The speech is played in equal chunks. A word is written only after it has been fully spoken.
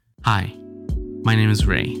Hi, my name is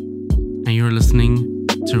Ray, and you're listening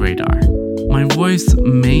to Radar. My voice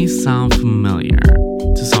may sound familiar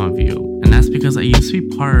to some of you, and that's because I used to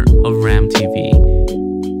be part of RAM TV.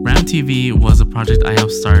 RAM TV was a project I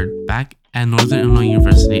helped start back at Northern Illinois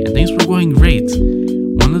University, and things were going great.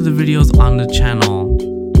 One of the videos on the channel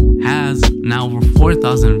has now over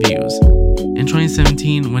 4,000 views. In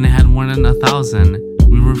 2017, when it had more than 1,000,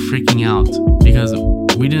 we were freaking out because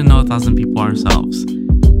we didn't know 1,000 people ourselves.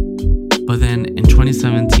 But then in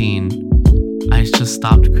 2017, I just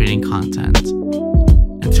stopped creating content.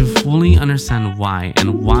 And to fully understand why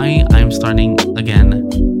and why I'm starting again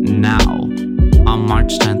now on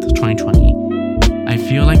March 10th, 2020, I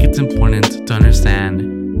feel like it's important to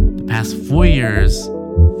understand the past 4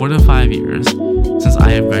 to 5 years since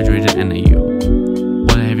I have graduated NAU.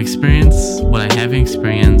 What I have experienced, what I haven't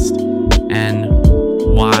experienced, and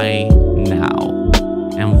why now.